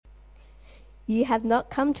You have not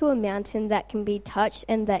come to a mountain that can be touched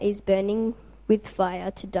and that is burning with fire,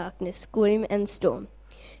 to darkness, gloom and storm,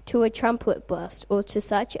 to a trumpet blast, or to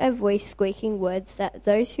such a voice squeaking words that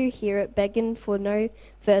those who hear it begging for no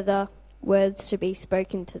further words to be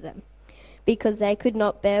spoken to them, because they could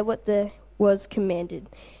not bear what was commanded.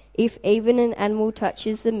 If even an animal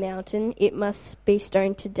touches the mountain, it must be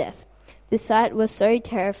stoned to death. The sight was so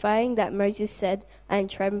terrifying that Moses said, I am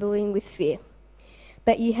trembling with fear.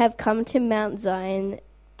 But you have come to Mount Zion,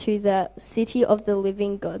 to the city of the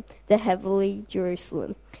living God, the heavenly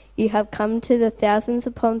Jerusalem. You have come to the thousands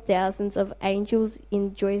upon thousands of angels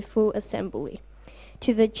in joyful assembly,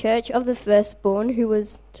 to the church of the firstborn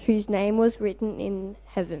whose name was written in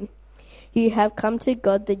heaven. You have come to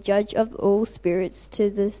God, the judge of all spirits,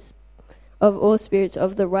 of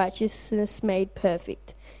the righteousness made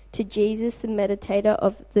perfect, to Jesus, the meditator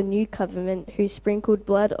of the new covenant, who sprinkled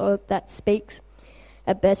blood that speaks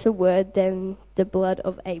a better word than the blood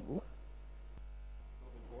of Abel.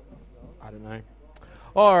 I don't know.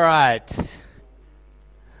 All right.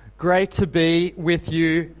 Great to be with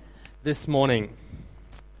you this morning.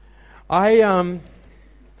 I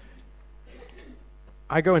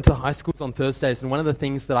go into high schools on Thursdays, and one of the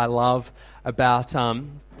things that I love about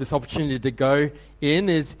this opportunity to go in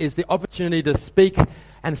is the opportunity to speak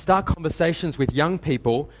and start conversations with young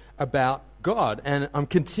people about God. And I'm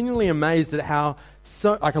continually amazed at how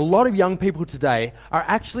a lot of young people today are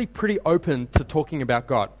actually pretty open to talking about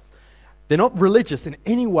God. They're not religious in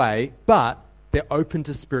any way, but they're open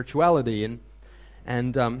to spirituality.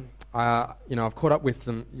 And I've caught up with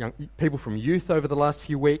some young people from youth over the last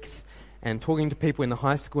few weeks and talking to people in the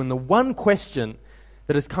high school. And the one question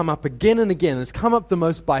that has come up again and again, has come up the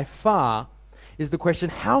most by far, is the question,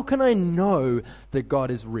 how can I know that God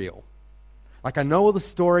is real? Like, I know all the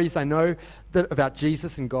stories, I know that about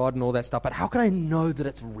Jesus and God and all that stuff, but how can I know that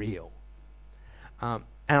it's real? And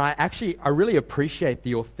I really appreciate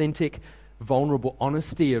the authentic, vulnerable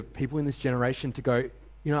honesty of people in this generation to go,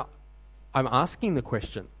 I'm asking the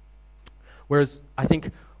question. Whereas I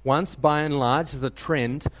think once, by and large, as a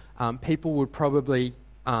trend, people would probably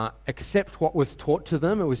accept what was taught to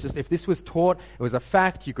them. It was just, if this was taught, it was a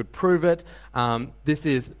fact, you could prove it, this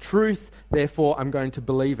is truth, therefore I'm going to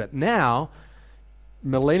believe it. Now,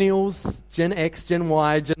 millennials, Gen X, Gen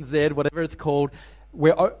Y, Gen Z, whatever it's called,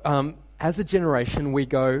 as a generation, we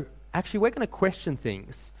go, actually, we're going to question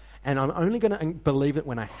things, and I'm only going to believe it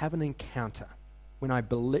when I have an encounter, when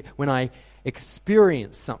I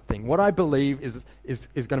experience something. What I believe is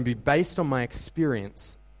going to be based on my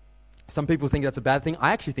experience. Some people think that's a bad thing.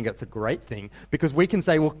 I actually think that's a great thing, because we can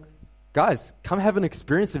say, well, guys, come have an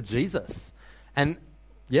experience of Jesus. And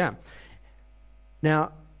yeah.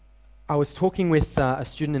 Now, I was talking with a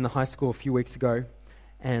student in the high school a few weeks ago,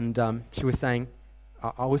 and she was saying,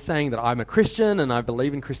 I was saying that I'm a Christian and I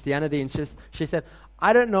believe in Christianity, and she said,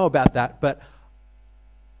 I don't know about that, but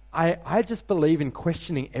I just believe in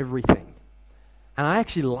questioning everything. And I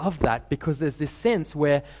actually love that, because there's this sense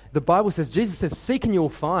where the Bible says, Jesus says, seek and you will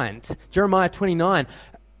find. Jeremiah 29,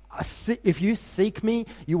 if you seek me,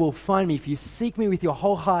 you will find me. If you seek me with your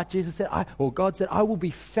whole heart, God said, I will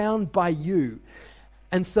be found by you.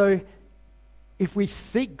 And so if we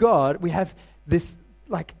seek God, we have this,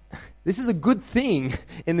 this is a good thing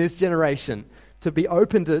in this generation, to be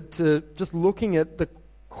open to just looking at the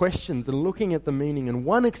questions and looking at the meaning. And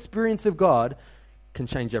one experience of God can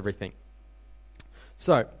change everything.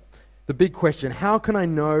 So, the big question, how can I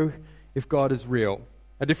know if God is real?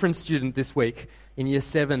 A different student this week in Year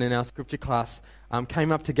 7 in our scripture class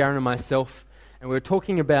came up to Garen and myself, and we were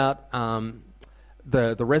talking about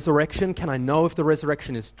the resurrection. Can I know if the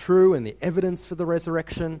resurrection is true, and the evidence for the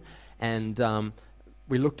resurrection? And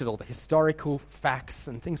we looked at all the historical facts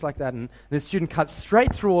and things like that, and the student cut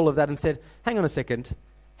straight through all of that and said, hang on a second,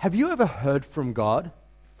 have you ever heard from God?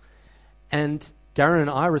 And Garen and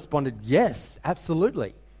I responded, yes,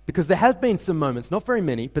 absolutely. Because there have been some moments, not very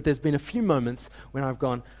many, but there's been a few moments when I've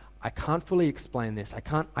gone, I can't fully explain this. I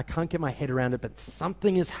can't get my head around it, but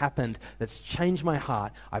something has happened that's changed my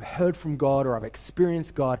heart. I've heard from God, or I've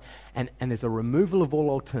experienced God, and there's a removal of all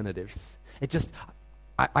alternatives. It just,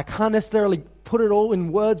 I can't necessarily put it all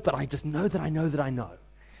in words, but I just know that I know that I know.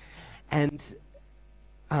 And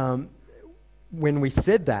when we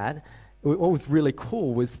said that, what was really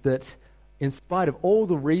cool was that in spite of all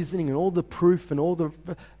the reasoning and all the proof and all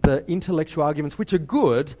the intellectual arguments, which are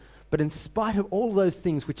good, but in spite of all those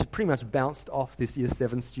things which had pretty much bounced off this Year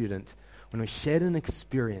 7 student, when we shared an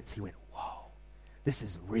experience, he went, whoa, this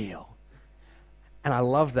is real. And I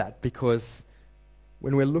love that, because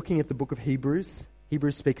when we're looking at the book of Hebrews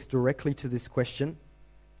speaks directly to this question.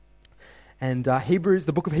 And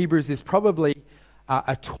the book of Hebrews is probably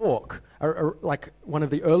a talk, like one of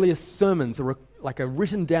the earliest sermons, like a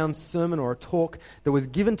written down sermon or a talk that was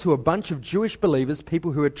given to a bunch of Jewish believers,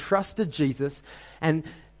 people who had trusted Jesus, and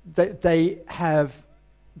they have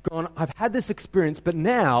gone, I've had this experience, but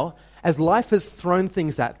now, as life has thrown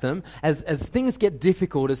things at them, as things get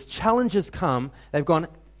difficult, as challenges come, they've gone,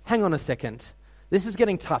 hang on a second, this is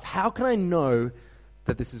getting tough. How can I know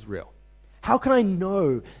that this is real? How can I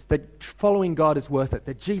know that following God is worth it,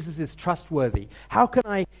 that Jesus is trustworthy? How can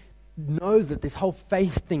I know that this whole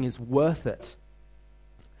faith thing is worth it?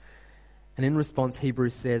 And in response,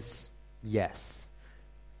 Hebrews says, yes,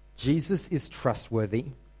 Jesus is trustworthy.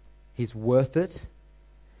 He's worth it.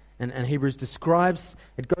 And Hebrews describes,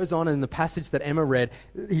 it goes on in the passage that Emma read,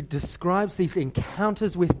 he describes these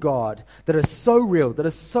encounters with God that are so real, that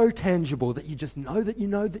are so tangible, that you just know that you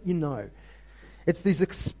know that you know. It's these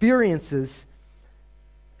experiences,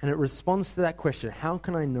 and it responds to that question, how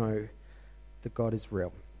can I know that God is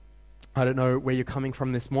real? I don't know where you're coming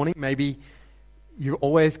from this morning. Maybe you've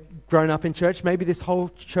always grown up in church. Maybe this whole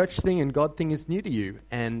church thing and God thing is new to you.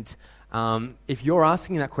 And if you're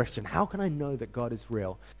asking that question, how can I know that God is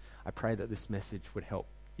real? I pray that this message would help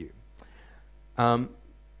you.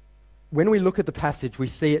 When we look at the passage, we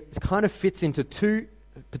see it kind of fits into two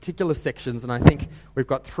particular sections, and I think we've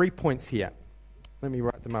got 3 points here. Let me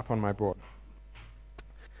write them up on my board.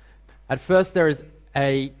 At first, there is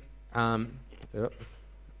a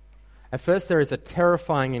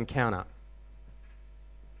terrifying encounter.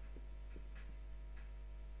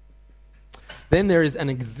 Then there is an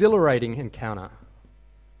exhilarating encounter.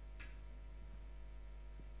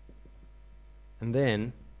 And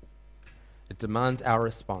then it demands our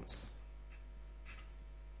response.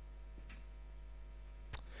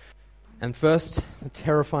 And first, a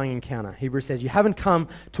terrifying encounter. Hebrews says, you haven't come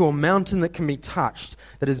to a mountain that can be touched,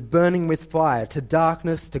 that is burning with fire, to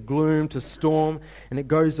darkness, to gloom, to storm, and it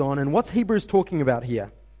goes on. And what's Hebrews talking about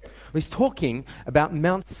here? Well, he's talking about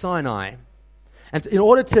Mount Sinai. And in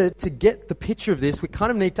order to get the picture of this, we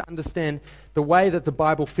kind of need to understand the way that the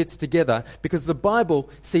Bible fits together, because the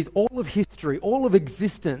Bible sees all of history, all of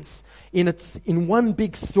existence in one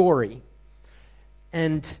big story.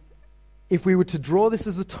 And if we were to draw this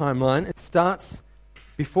as a timeline, it starts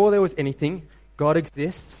before there was anything, God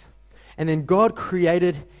exists, and then God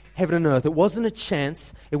created heaven and earth. It wasn't a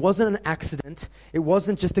chance, it wasn't an accident, it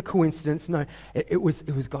wasn't just a coincidence. No, it was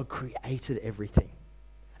God created everything.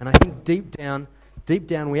 And I think deep down,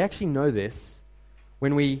 we actually know this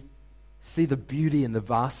when we see the beauty and the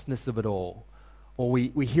vastness of it all, or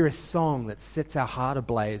we hear a song that sets our heart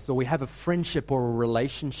ablaze, or we have a friendship or a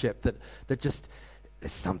relationship that just,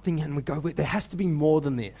 there's something, and we go, there has to be more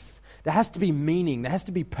than this. There has to be meaning. There has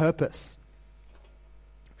to be purpose.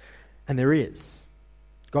 And there is.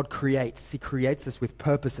 God creates. He creates us with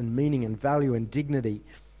purpose and meaning and value and dignity.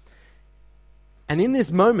 And in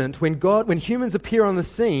this moment, when humans appear on the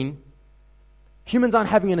scene, humans aren't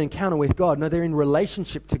having an encounter with God. No, they're in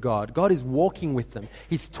relationship to God. God is walking with them.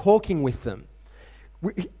 He's talking with them.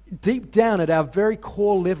 Deep down at our very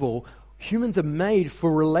core level, humans are made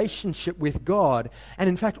for relationship with God. And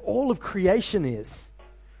in fact, all of creation is.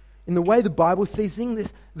 In the way the Bible sees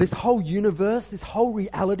things, this whole universe, this whole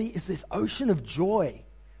reality is this ocean of joy.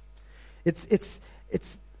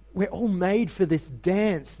 We're all made for this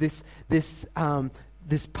dance, this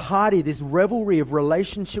party, this revelry of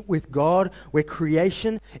relationship with God, where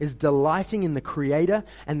creation is delighting in the Creator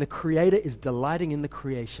and the Creator is delighting in the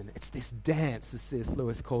creation. It's this dance, as C.S.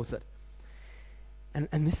 Lewis calls it.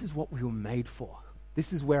 And this is what we were made for.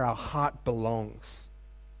 This is where our heart belongs.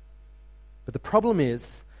 But the problem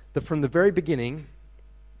is that from the very beginning,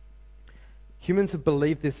 humans have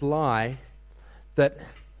believed this lie that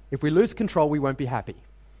if we lose control, we won't be happy.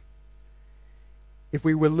 If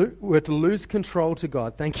we were to lose control to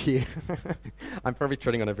God, thank you. I'm probably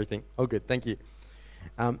treading on everything. Oh, good, thank you.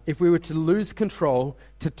 If we were to lose control,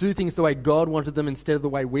 to do things the way God wanted them instead of the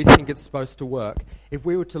way we think it's supposed to work, if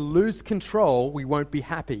we were to lose control, we won't be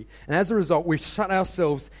happy. And as a result, we shut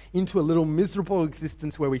ourselves into a little miserable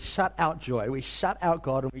existence where we shut out joy, we shut out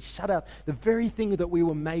God, and we shut out the very thing that we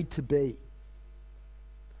were made to be.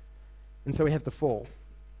 And so we have the fall,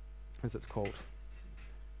 as it's called.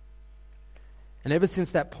 And ever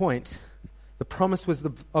since that point, the promise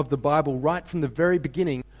of the Bible right from the very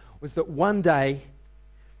beginning was that one day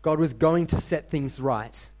God was going to set things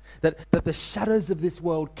right. That the shadows of this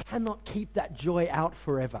world cannot keep that joy out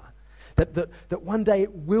forever. That one day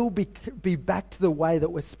it will be back to the way that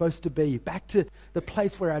we're supposed to be, back to the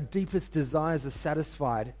place where our deepest desires are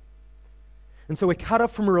satisfied. And so we're cut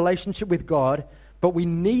off from a relationship with God, but we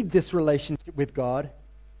need this relationship with God.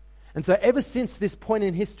 And so ever since this point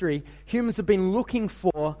in history, humans have been looking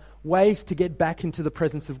for ways to get back into the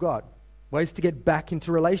presence of God, ways to get back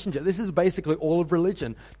into relationship. This is basically all of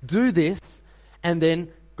religion. Do this, and then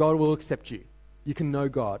God will accept you. You can know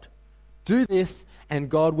God. Do this, and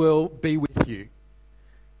God will be with you.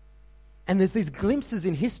 And there's these glimpses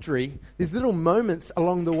in history, these little moments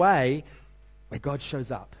along the way where God shows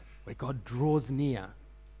up, where God draws near.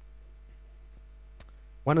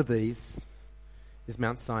 One of these is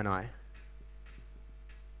Mount Sinai.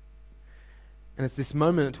 And it's this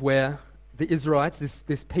moment where the Israelites,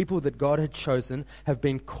 this people that God had chosen, have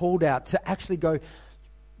been called out to actually go.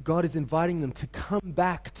 God is inviting them to come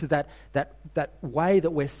back to that way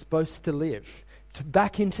that we're supposed to live, to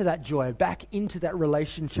back into that joy, back into that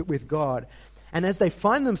relationship with God. And as they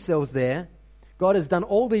find themselves there, God has done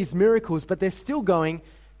all these miracles, but they're still going,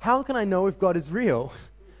 how can I know if God is real?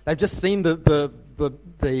 They've just seen the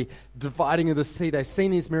dividing of the sea. They've seen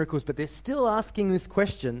these miracles, but they're still asking this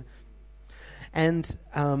question. And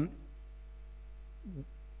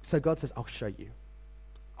so God says, I'll show you.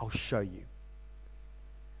 I'll show you.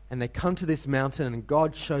 And they come to this mountain, and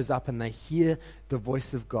God shows up, and they hear the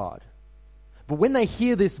voice of God. But when they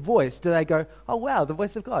hear this voice, do they go, oh wow, the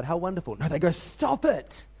voice of God, how wonderful? No, they go, stop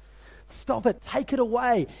it. Stop it. Take it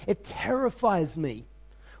away. It terrifies me.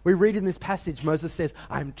 We read in this passage, Moses says,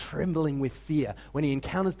 I'm trembling with fear when he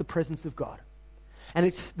encounters the presence of God.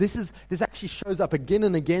 And this actually shows up again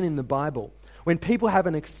and again in the Bible. When people have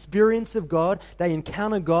an experience of God, they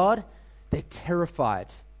encounter God, they're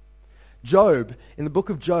terrified. Job, in the book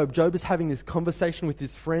of Job is having this conversation with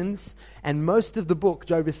his friends, and most of the book,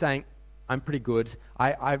 Job is saying, I'm pretty good.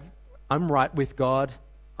 I'm right with God.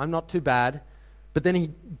 I'm not too bad. But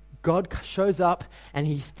then God shows up, and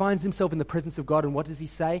he finds himself in the presence of God, and what does he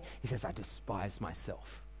say? He says, I despise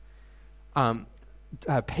myself.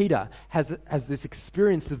 Peter has this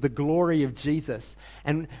experience of the glory of Jesus,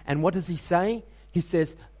 and what does he say? He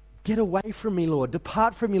says, get away from me, Lord.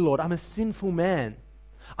 Depart from me, Lord. I'm a sinful man.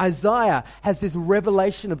 Isaiah has this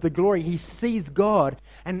revelation of the glory. He sees God.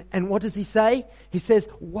 And what does he say? He says,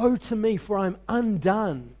 woe to me, for I'm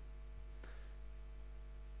undone.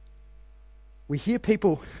 I hear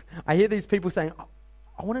these people saying,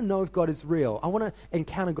 I want to know if God is real. I want to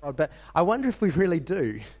encounter God, but I wonder if we really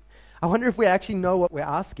do. I wonder if we actually know what we're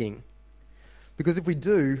asking. Because if we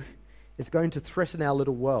do, it's going to threaten our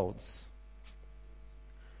little worlds.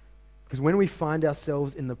 Because when we find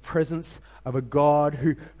ourselves in the presence of a God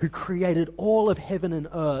who created all of heaven and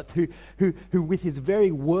earth, who with his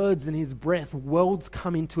very words and his breath, worlds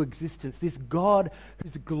come into existence, this God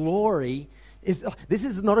whose glory this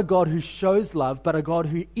is not a God who shows love, but a God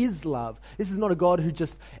who is love. This is not a God who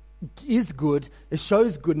just is good,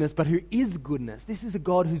 shows goodness, but who is goodness. This is a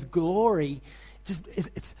God whose glory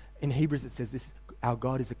it's in Hebrews it says our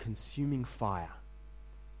God is a consuming fire.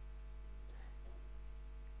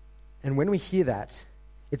 And when we hear that,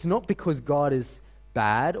 it's not because God is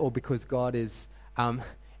bad or because God is,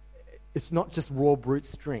 it's not just raw brute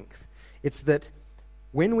strength. It's that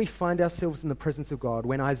when we find ourselves in the presence of God,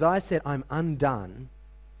 when Isaiah said, I'm undone,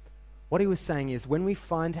 what he was saying is when we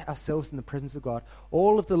find ourselves in the presence of God,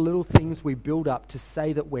 all of the little things we build up to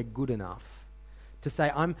say that we're good enough, to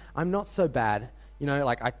say, I'm not so bad,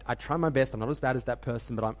 I try my best, I'm not as bad as that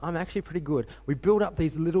person, but I'm actually pretty good. We build up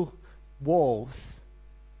these little walls,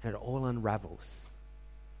 and it all unravels.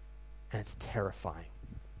 And it's terrifying.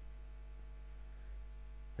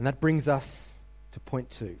 And that brings us to point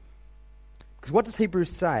 2. Because what does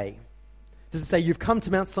Hebrews say? Does it say you've come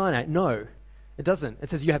to Mount Sinai? No, it doesn't. It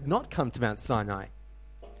says you have not come to Mount Sinai.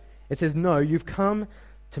 It says, no, you've come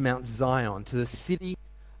to Mount Zion, to the city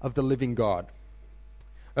of the living God.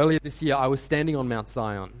 Earlier this year, I was standing on Mount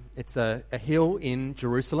Zion. It's a hill in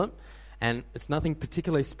Jerusalem. And it's nothing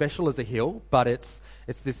particularly special as a hill, but it's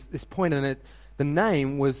this point, and the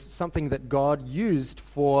name was something that God used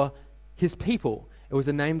for his people. It was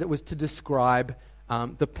a name that was to describe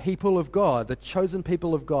the people of God, the chosen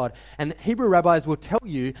people of God. And Hebrew rabbis will tell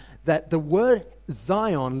you that the word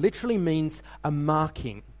Zion literally means a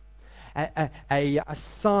marking, a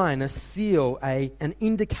sign, a seal, an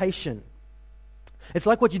indication. It's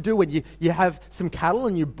like what you do when you have some cattle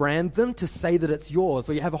and you brand them to say that it's yours,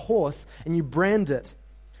 or you have a horse and you brand it.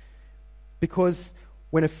 Because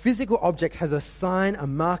when a physical object has a sign, a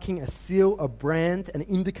marking, a seal, a brand, an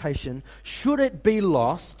indication, should it be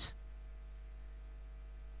lost,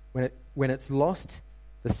 when it's lost,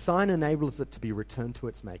 the sign enables it to be returned to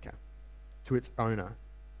its maker, to its owner.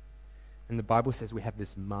 And the Bible says we have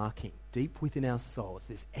this marking deep within our souls,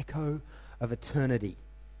 this echo of eternity,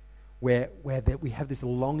 where we have this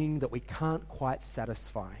longing that we can't quite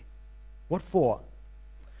satisfy. What for?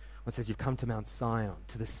 It says you've come to Mount Zion,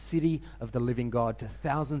 to the city of the living God, to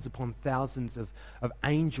thousands upon thousands of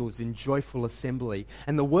angels in joyful assembly.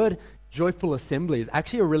 And the word joyful assembly is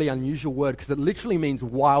actually a really unusual word because it literally means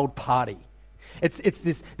wild party. It's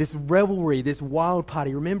this revelry, this wild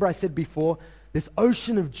party. Remember I said before, this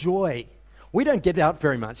ocean of joy. We don't get out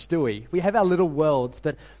very much, do we? We have our little worlds,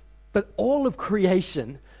 but all of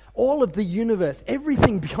creation, all of the universe,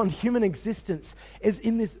 everything beyond human existence is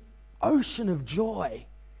in this ocean of joy.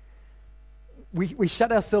 We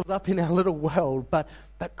shut ourselves up in our little world, but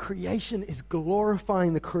creation is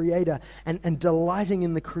glorifying the Creator and delighting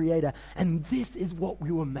in the Creator. And this is what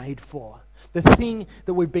we were made for. The thing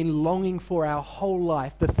that we've been longing for our whole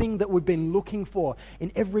life, the thing that we've been looking for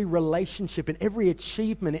in every relationship, in every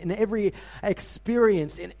achievement, in every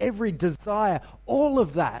experience, in every desire, all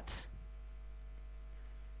of that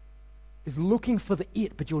is looking for the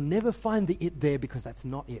it, but you'll never find the it there because that's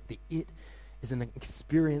not it. The it is an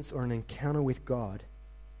experience or an encounter with God.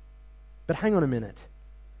 But hang on a minute.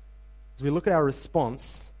 As we look at our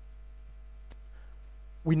response,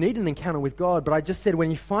 we need an encounter with God, but I just said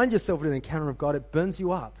when you find yourself in an encounter of God, it burns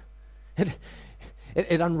you up.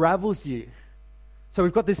 It unravels you. So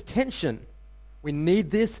we've got this tension. We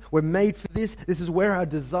need this. We're made for this. This is where our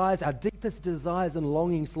desires, our deepest desires and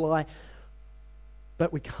longings lie.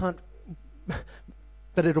 But we can't,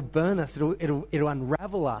 but it'll burn us. It'll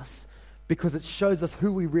unravel us because it shows us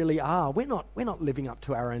who we really are. We're not living up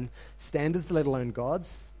to our own standards, let alone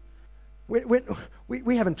God's.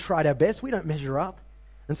 We haven't tried our best. We don't measure up.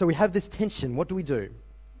 And so we have this tension. What do we do?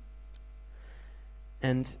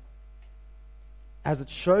 And as it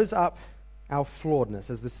shows up our flawedness,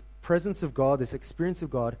 as this presence of God, this experience of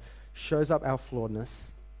God shows up our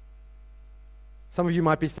flawedness, some of you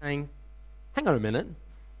might be saying, hang on a minute,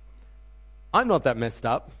 I'm not that messed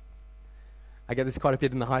up. I get this quite a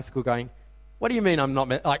bit in the high school going, what do you mean I'm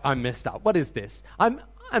not, I'm messed up? What is this? I'm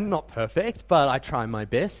not perfect, but I try my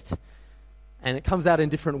best. And it comes out in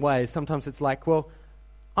different ways. Sometimes it's like, well,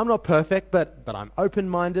 I'm not perfect, but I'm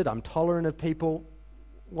open-minded, I'm tolerant of people.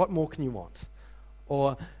 What more can you want?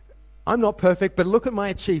 Or, I'm not perfect, but look at my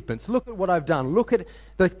achievements. Look at what I've done. Look at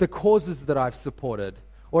the causes that I've supported.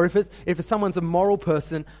 Or if someone's a moral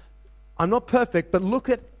person, I'm not perfect, but look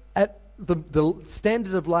at the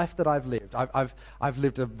standard of life that I've lived. I've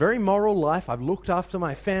lived a very moral life. I've looked after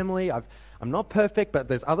my family. I'm not perfect, but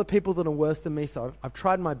there's other people that are worse than me, so I've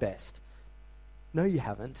tried my best. No, you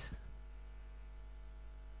haven't.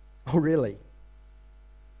 Oh, really?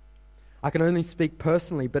 I can only speak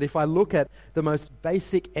personally, but if I look at the most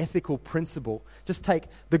basic ethical principle, just take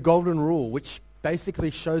the golden rule, which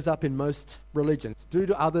basically shows up in most religions. Do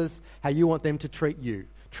to others how you want them to treat you.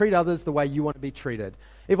 Treat others the way you want to be treated.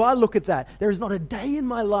 If I look at that, there is not a day in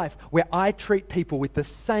my life where I treat people with the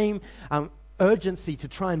same urgency to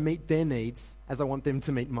try and meet their needs as I want them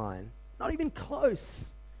to meet mine. Not even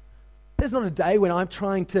close. There's not a day when I'm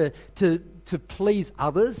trying to please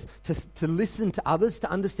others, to listen to others,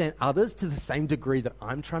 to understand others to the same degree that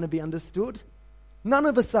I'm trying to be understood. None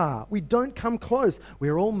of us are. We don't come close.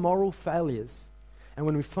 We're all moral failures. And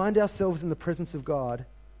when we find ourselves in the presence of God,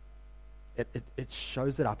 it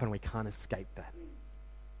shows it up and we can't escape that.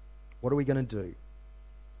 What are we going to do?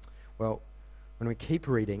 Well, when we keep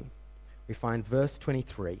reading, we find verse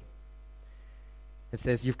 23. It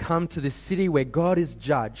says, you've come to this city where God is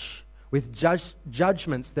judge, with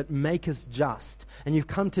judgments that make us just. And you've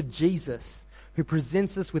come to Jesus, who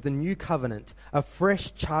presents us with a new covenant, a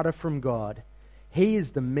fresh charter from God. He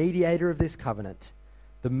is the mediator of this covenant.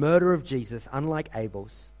 The murder of Jesus, unlike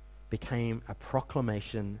Abel's, became a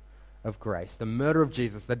proclamation of grace. The murder of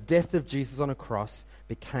Jesus, the death of Jesus on a cross,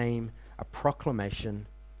 became a proclamation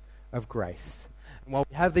of grace. And while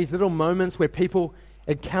we have these little moments where people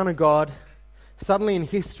encounter God, suddenly in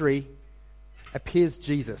history appears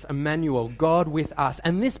Jesus, Emmanuel, God with us.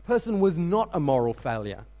 And this person was not a moral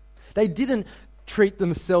failure. They didn't treat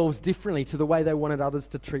themselves differently to the way they wanted others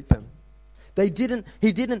to treat them.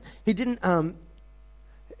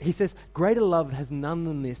 He says, greater love has none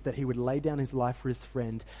than this, that he would lay down his life for his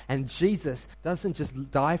friend. And Jesus doesn't just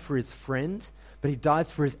die for his friend, but he dies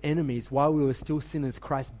for his enemies. While we were still sinners,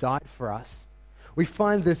 Christ died for us. We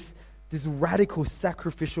find this radical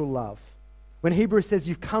sacrificial love. When Hebrews says,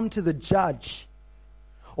 you've come to the judge,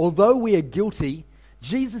 although we are guilty,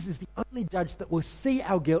 Jesus is the only judge that will see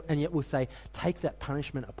our guilt and yet will say, take that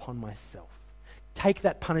punishment upon myself. Take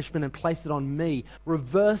that punishment and place it on me.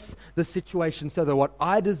 Reverse the situation so that what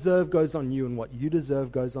I deserve goes on you and what you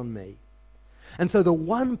deserve goes on me. And so the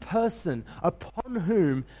one person upon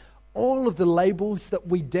whom all of the labels that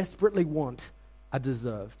we desperately want are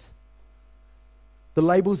deserved. The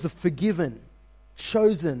labels of forgiven,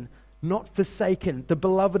 chosen, not forsaken, the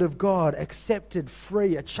beloved of God, accepted,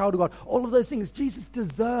 free, a child of God. All of those things Jesus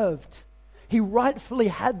deserved. He rightfully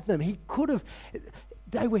had them. He could have.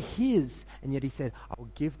 They were his. And yet he said, I will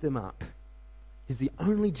give them up. He's the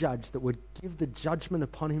only judge that would give the judgment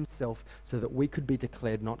upon himself so that we could be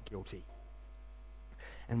declared not guilty.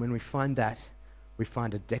 And when we find that, we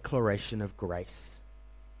find a declaration of grace.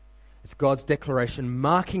 It's God's declaration,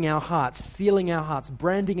 marking our hearts, sealing our hearts,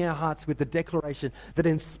 branding our hearts with the declaration that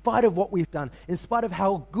in spite of what we've done, in spite of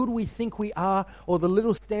how good we think we are, or the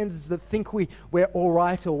little standards that think we're all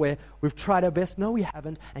right, or we've tried our best, no, we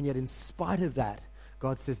haven't. And yet in spite of that,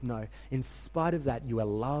 God says, no, in spite of that, you are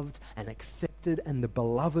loved and accepted and the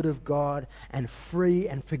beloved of God and free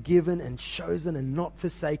and forgiven and chosen and not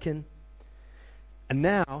forsaken. And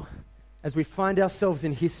now, as we find ourselves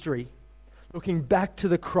in history, looking back to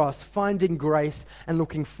the cross, finding grace, and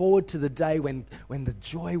looking forward to the day when the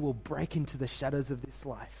joy will break into the shadows of this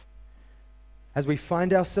life. As we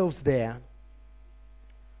find ourselves there,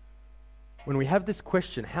 when we have this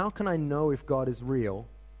question, how can I know if God is real?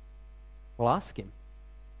 Well, ask him,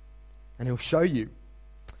 and he'll show you.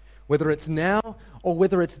 Whether it's now or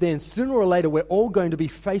whether it's then, sooner or later, we're all going to be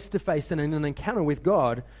face to face in an encounter with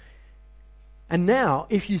God. And now,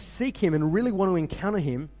 if you seek him and really want to encounter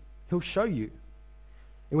him, he'll show you.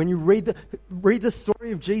 And when you read the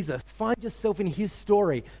story of Jesus, find yourself in his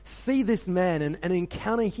story. See this man and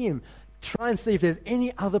encounter him. Try and see if there's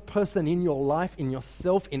any other person in your life, in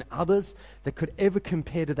yourself, in others that could ever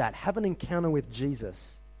compare to that. Have an encounter with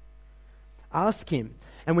Jesus. Ask him.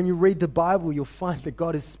 And when you read the Bible, you'll find that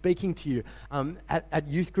God is speaking to you. At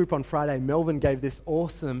youth group on Friday, Melvin gave this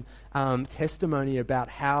awesome testimony about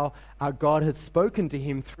how God had spoken to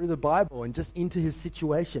him through the Bible and just into his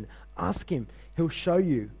situation. Ask him. He'll show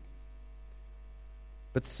you.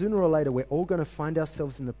 But sooner or later, we're all going to find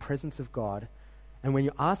ourselves in the presence of God. And when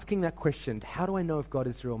you're asking that question, how do I know if God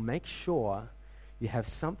is real? Make sure you have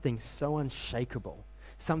something so unshakable,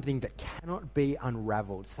 something that cannot be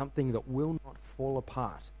unraveled, something that will not fall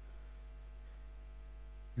apart.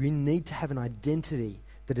 You need to have an identity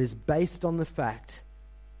that is based on the fact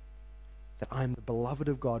that I'm the beloved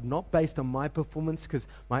of God, not based on my performance, because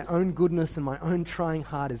my own goodness and my own trying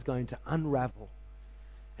hard is going to unravel.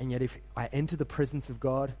 And yet if I enter the presence of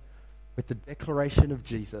God with the declaration of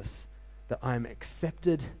Jesus that I'm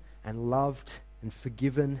accepted and loved and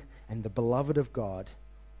forgiven and the beloved of God,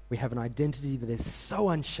 we have an identity that is so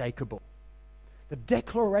unshakable. The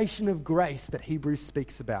declaration of grace that Hebrews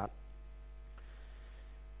speaks about.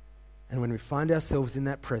 And when we find ourselves in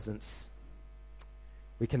that presence,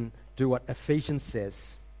 we can do what Ephesians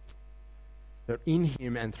says, that in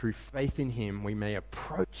him and through faith in him, we may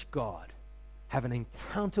approach God, have an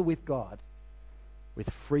encounter with God with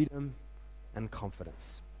freedom and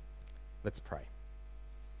confidence. Let's pray.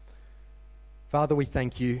 Father, we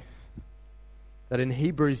thank you that in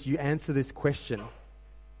Hebrews you answer this question.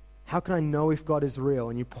 How can I know if God is real?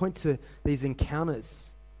 And you point to these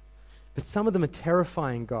encounters. But some of them are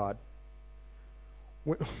terrifying, God.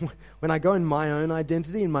 When I go in my own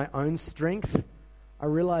identity, in my own strength, I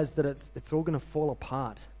realize that it's all going to fall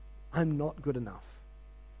apart. I'm not good enough.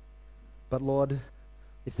 But Lord,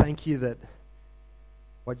 we thank you that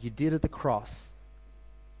what you did at the cross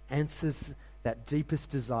answers that deepest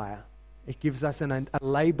desire. It gives us a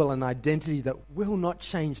label, an identity that will not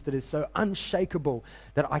change, that is so unshakable,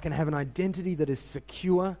 that I can have an identity that is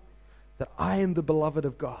secure, that I am the beloved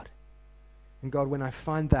of God. And God, when I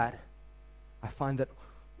find that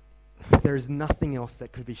there is nothing else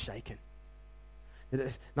that could be shaken.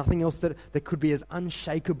 Nothing else that could be as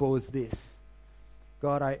unshakable as this.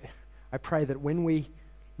 God, I pray that when we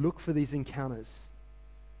look for these encounters,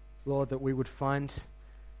 Lord, that we would find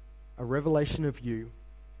a revelation of you,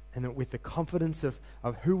 and that with the confidence of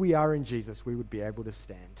who we are in Jesus, we would be able to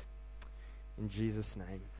stand. In Jesus' name.